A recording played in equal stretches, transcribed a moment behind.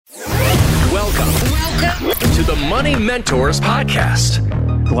to the Money Mentors Podcast.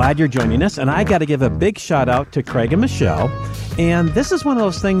 Glad you're joining us, and I got to give a big shout out to Craig and Michelle. And this is one of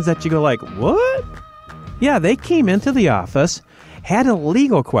those things that you go like, what? Yeah, they came into the office, had a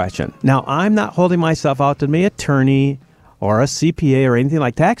legal question. Now, I'm not holding myself out to be an attorney or a CPA or anything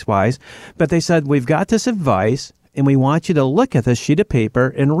like tax-wise, but they said, we've got this advice, and we want you to look at this sheet of paper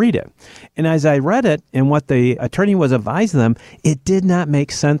and read it. And as I read it and what the attorney was advising them, it did not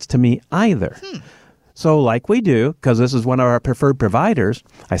make sense to me either. So like we do, because this is one of our preferred providers,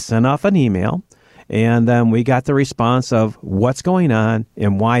 I sent off an email, and then we got the response of what's going on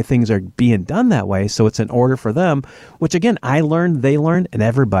and why things are being done that way. So it's in order for them, which again, I learned, they learned, and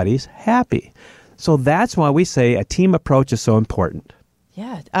everybody's happy. So that's why we say a team approach is so important.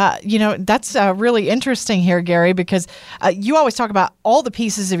 Yeah. That's really interesting here, Gary, because you always talk about all the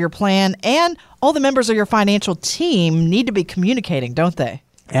pieces of your plan and all the members of your financial team need to be communicating, don't they?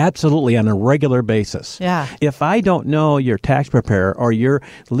 Absolutely, on a regular basis. Yeah. If I don't know your tax preparer or your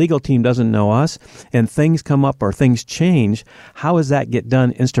legal team doesn't know us and things come up or things change, how does that get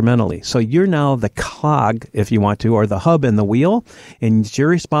done instrumentally? So you're now the cog, if you want to, or the hub in the wheel, and it's your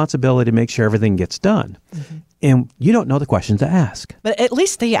responsibility to make sure everything gets done. Mm-hmm. And you don't know the questions to ask. But at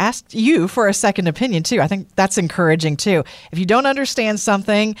least they asked you for a second opinion, too. I think that's encouraging, too. If you don't understand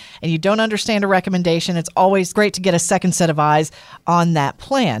something and you don't understand a recommendation, it's always great to get a second set of eyes on that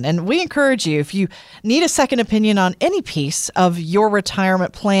plan. And we encourage you, if you need a second opinion on any piece of your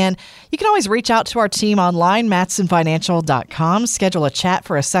retirement plan, you can always reach out to our team online, matsonfinancial.com. Schedule a chat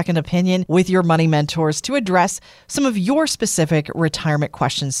for a second opinion with your money mentors to address some of your specific retirement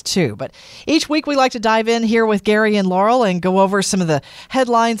questions, too. But each week we like to dive in here with Gary and Laurel and go over some of the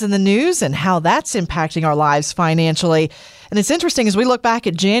headlines in the news and how that's impacting our lives financially. And it's interesting, as we look back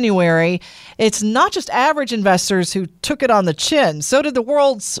at January, it's not just average investors who took it on the chin. So did the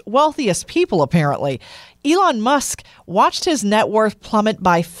world's wealthiest people, apparently. Elon Musk watched his net worth plummet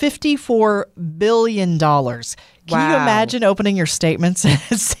by $54 billion. Can you imagine opening your statements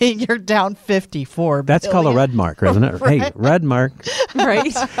and seeing you're down $54 billion? That's called a red mark, isn't it? Right. Hey, red mark.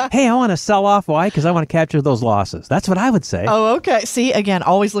 Right. Hey, I want to sell off. Why? Because I want to capture those losses. That's what I would say. Oh, okay. See, again,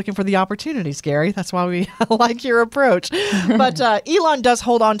 always looking for the opportunities, Gary. That's why we like your approach. But Elon does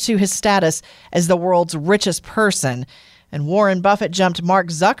hold on to his status as the world's richest person. And Warren Buffett jumped Mark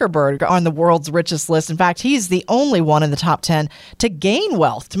Zuckerberg on the world's richest list. In fact, he's the only one in the top 10 to gain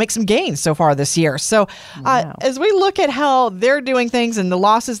wealth, to make some gains so far this year. So as we look at how they're doing things and the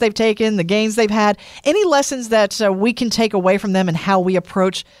losses they've taken, the gains they've had, any lessons that we can take away from them and how we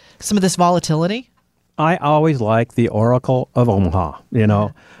approach some of this volatility? I always like the Oracle of Omaha.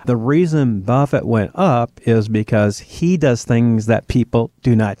 The reason Buffett went up is because he does things that people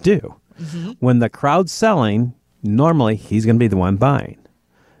do not do. Mm-hmm. When the crowd's selling, normally, he's going to be the one buying.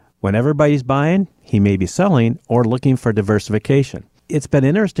 When everybody's buying, he may be selling or looking for diversification. It's been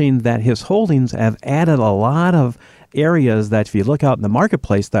interesting that his holdings have added a lot of areas that if you look out in the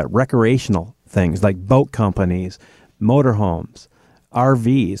marketplace, that recreational things like boat companies, motorhomes,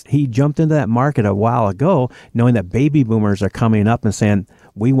 RVs. He jumped into that market a while ago knowing that baby boomers are coming up and saying,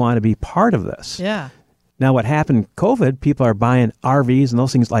 we want to be part of this. Yeah. Now, what happened COVID, people are buying RVs and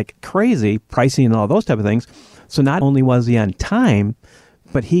those things like crazy, pricing and all those type of things. So not only was he on time,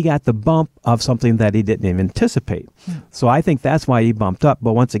 but he got the bump of something that he didn't even anticipate. So I think that's why he bumped up.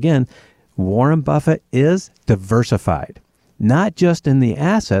 But once again, Warren Buffett is diversified, not just in the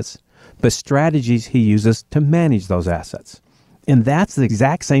assets, but strategies he uses to manage those assets. And that's the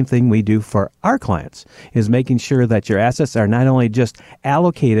exact same thing we do for our clients, is making sure that your assets are not only just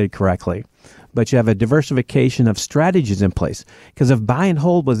allocated correctly, but you have a diversification of strategies in place. Because if buy and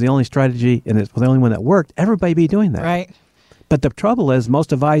hold was the only strategy and it's the only one that worked, everybody would be doing that. Right. But the trouble is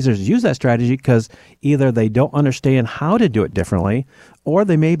most advisors use that strategy because either they don't understand how to do it differently or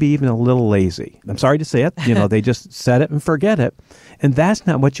they may be even a little lazy. I'm sorry to say it. They just set it and forget it. And that's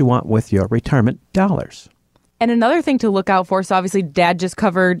not what you want with your retirement dollars. And another thing to look out for, so obviously Dad just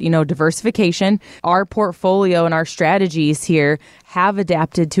covered, diversification. Our portfolio and our strategies here have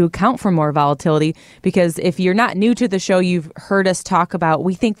adapted to account for more volatility, because if you're not new to the show, you've heard us talk about,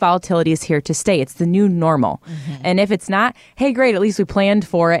 we think volatility is here to stay. It's the new normal. Mm-hmm. And if it's not, hey, great, at least we planned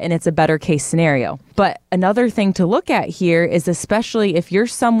for it and it's a better case scenario. But another thing to look at here is, especially if you're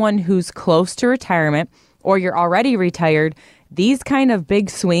someone who's close to retirement or you're already retired, these kind of big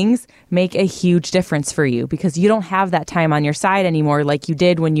swings make a huge difference for you because you don't have that time on your side anymore like you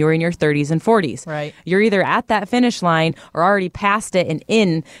did when you were in your 30s and 40s. Right. You're either at that finish line or already past it and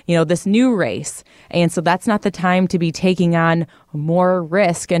in, this new race. And so that's not the time to be taking on more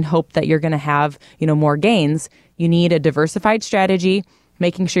risk and hope that you're going to have, more gains. You need a diversified strategy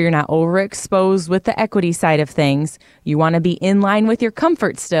making sure you're not overexposed with the equity side of things. You want to be in line with your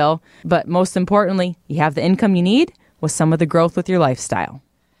comfort still, but most importantly, you have the income you need with some of the growth with your lifestyle.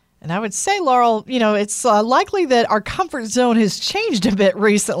 And I would say, Laurel, it's likely that our comfort zone has changed a bit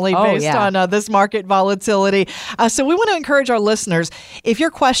recently based on this market volatility. So we want to encourage our listeners, if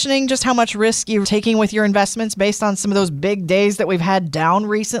you're questioning just how much risk you're taking with your investments based on some of those big days that we've had down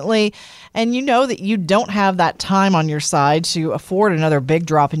recently, and you know that you don't have that time on your side to afford another big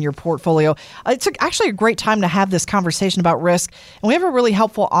drop in your portfolio, it's actually a great time to have this conversation about risk. And we have a really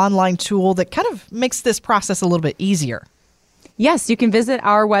helpful online tool that kind of makes this process a little bit easier. Yes, you can visit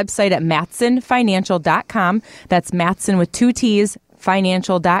our website at matsonfinancial.com. That's Matson with 2 T's,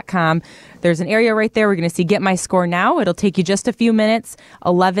 financial.com. There's an area right there. We're going to see Get My Score Now. It'll take you just a few minutes,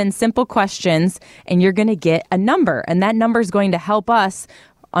 11 simple questions, and you're going to get a number. And that number is going to help us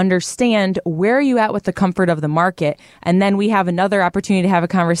understand where are you at with the comfort of the market. And then we have another opportunity to have a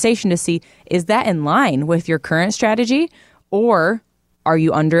conversation to see, is that in line with your current strategy, or are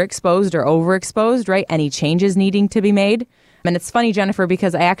you underexposed or overexposed, right? Any changes needing to be made? And it's funny, Jennifer,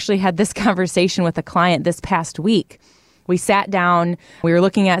 because I actually had this conversation with a client this past week. We sat down, we were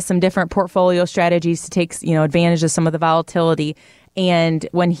looking at some different portfolio strategies to take, advantage of some of the volatility. And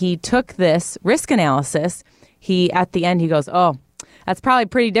when he took this risk analysis, at the end, he goes, "Oh, that's probably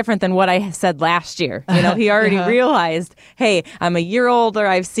pretty different than what I said last year." He already realized, hey, I'm a year older.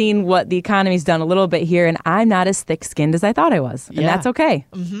 I've seen what the economy's done a little bit here, and I'm not as thick-skinned as I thought I was. And that's okay.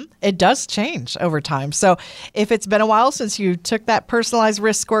 Mm-hmm. It does change over time. So if it's been a while since you took that personalized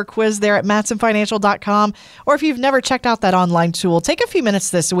risk score quiz there at matsonfinancial.com, or if you've never checked out that online tool, take a few minutes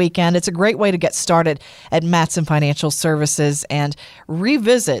this weekend. It's a great way to get started at Matson Financial Services and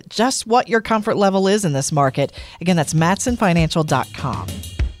revisit just what your comfort level is in this market. Again, that's matsonfinancial.com.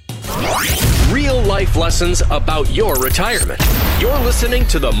 Real life lessons about your retirement. You're listening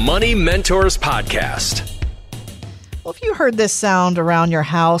to the Money Mentors Podcast. Well, if you heard this sound around your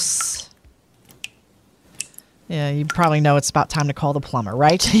house, you probably know it's about time to call the plumber,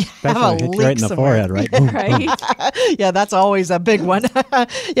 right? Hit you right in the forehead, right? Boom, Right? Yeah, that's always a big one.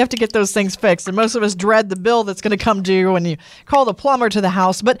 You have to get those things fixed. And most of us dread the bill that's going to come due when you call the plumber to the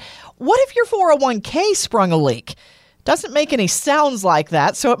house. But what if your 401k sprung a leak? Doesn't make any sounds like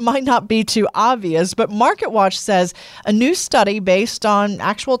that, so it might not be too obvious, but MarketWatch says a new study based on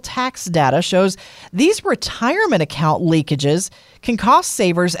actual tax data shows these retirement account leakages can cost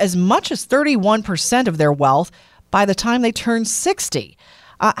savers as much as 31% of their wealth by the time they turn 60.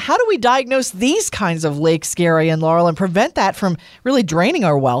 How do we diagnose these kinds of leaks, Gary and Laurel, and prevent that from really draining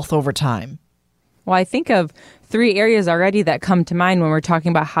our wealth over time? Well, I think of 3 areas already that come to mind when we're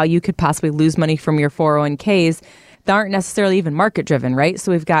talking about how you could possibly lose money from your 401ks. That aren't necessarily even market driven, right?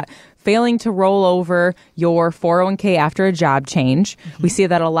 So we've got failing to roll over your 401k after a job change. Mm-hmm. We see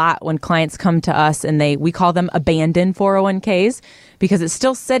that a lot when clients come to us and we call them abandoned 401ks because it's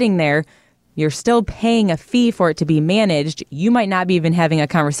still sitting there. You're still paying a fee for it to be managed. You might not be even having a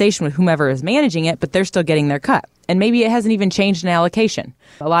conversation with whomever is managing it, but they're still getting their cut. And maybe it hasn't even changed an allocation.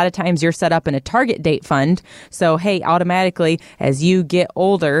 A lot of times you're set up in a target date fund. So, hey, automatically, as you get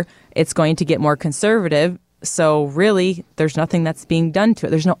older, it's going to get more conservative. So really, there's nothing that's being done to it.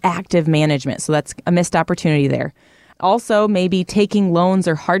 There's no active management. So that's a missed opportunity there. Also, maybe taking loans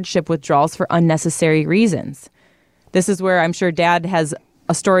or hardship withdrawals for unnecessary reasons. This is where I'm sure Dad has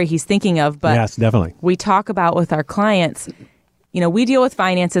a story he's thinking of. But yes, definitely. We talk about with our clients, we deal with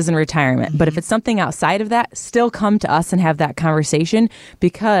finances and retirement. But if it's something outside of that, still come to us and have that conversation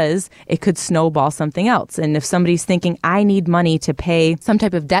because it could snowball something else. And if somebody's thinking, I need money to pay some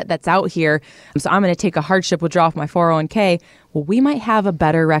type of debt that's out here, so I'm going to take a hardship withdrawal off my 401k, well, we might have a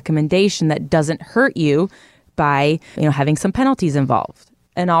better recommendation that doesn't hurt you by having some penalties involved.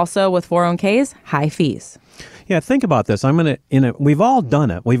 And also with 401ks, high fees. Yeah, think about this. We've all done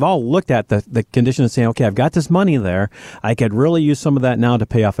it. We've all looked at the condition and saying, okay, I've got this money there. I could really use some of that now to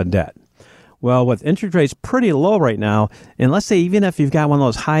pay off a debt. Well, with interest rates pretty low right now, and let's say even if you've got one of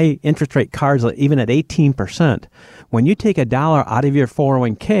those high interest rate cards, even at 18%, when you take $1 out of your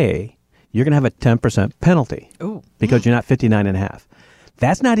 401k, you're going to have a 10% penalty. Ooh. Because you're not 59.5.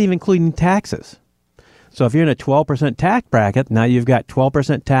 That's not even including taxes. So if you're in a 12% tax bracket, now you've got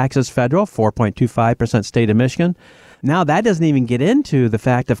 12% taxes federal, 4.25% state of Michigan. Now that doesn't even get into the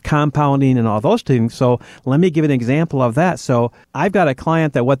fact of compounding and all those things. So let me give an example of that. So I've got a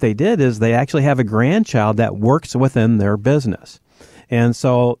client that what they did is they actually have a grandchild that works within their business. And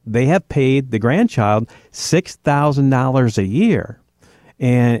so they have paid the grandchild $6,000 a year.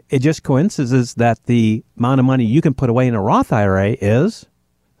 And it just coincides that the amount of money you can put away in a Roth IRA is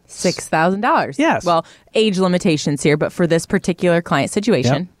 $6,000. Yes. Well, age limitations here, but for this particular client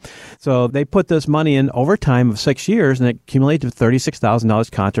situation. Yep. So they put this money in over time of 6 years, and it accumulated to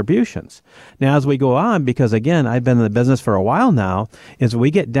 $36,000 contributions. Now, as we go on, because again, I've been in the business for a while now, is we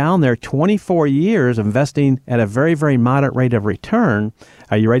get down there 24 years investing at a very, very moderate rate of return.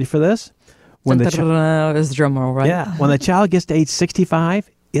 Are you ready for this? When this drum roll, right? Yeah. When the child gets to age 65,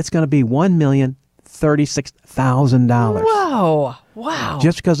 it's going to be $1,036,000. Whoa. Wow.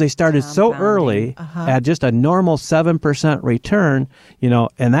 Just because they started so early at just a normal 7% return,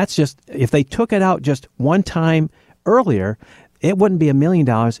 and that's just, if they took it out just one time earlier, it wouldn't be $1 million.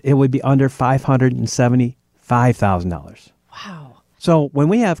 It would be under $575,000. Wow. So when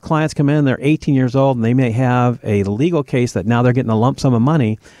we have clients come in, they're 18 years old, and they may have a legal case that now they're getting a lump sum of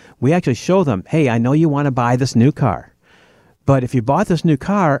money, we actually show them, hey, I know you want to buy this new car. But if you bought this new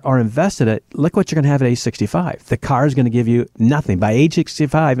car or invested it, look what you're going to have at age 65. The car is going to give you nothing. By age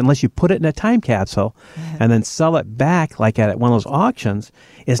 65, unless you put it in a time capsule and then sell it back like at one of those auctions,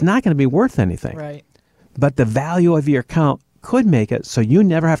 it's not going to be worth anything. Right. But the value of your account could make it so you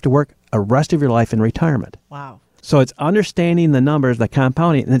never have to work a rest of your life in retirement. Wow. So it's understanding the numbers, the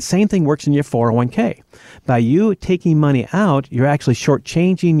compounding, and the same thing works in your 401k. By you taking money out, you're actually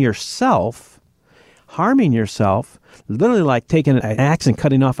shortchanging yourself, harming yourself, literally like taking an axe and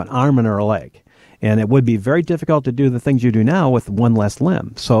cutting off an arm or a leg. And it would be very difficult to do the things you do now with one less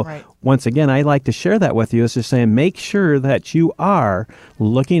limb. So once again, I like to share that with you. It's just saying make sure that you are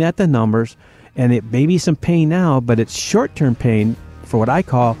looking at the numbers, and it may be some pain now, but it's short-term pain for what I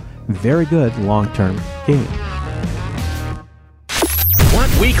call very good long-term gain.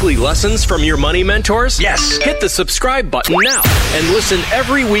 Want weekly lessons from your money mentors? Yes. Hit the subscribe button now and listen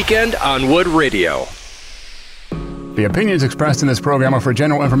every weekend on Wood Radio. The opinions expressed in this program are for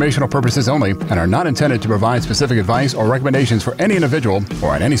general informational purposes only and are not intended to provide specific advice or recommendations for any individual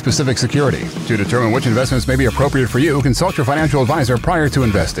or on any specific security. To determine which investments may be appropriate for you, consult your financial advisor prior to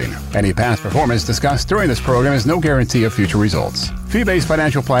investing. Any past performance discussed during this program is no guarantee of future results. Fee-based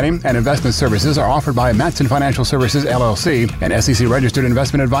financial planning and investment services are offered by Matson Financial Services, LLC, an SEC-registered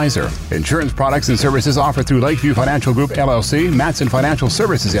investment advisor. Insurance products and services offered through Lakeview Financial Group, LLC, Matson Financial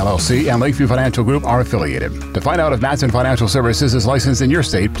Services, LLC, and Lakeview Financial Group are affiliated. To find out if Matson Financial Services is licensed in your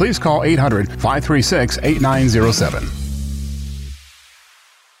state, please call 800-536-8907.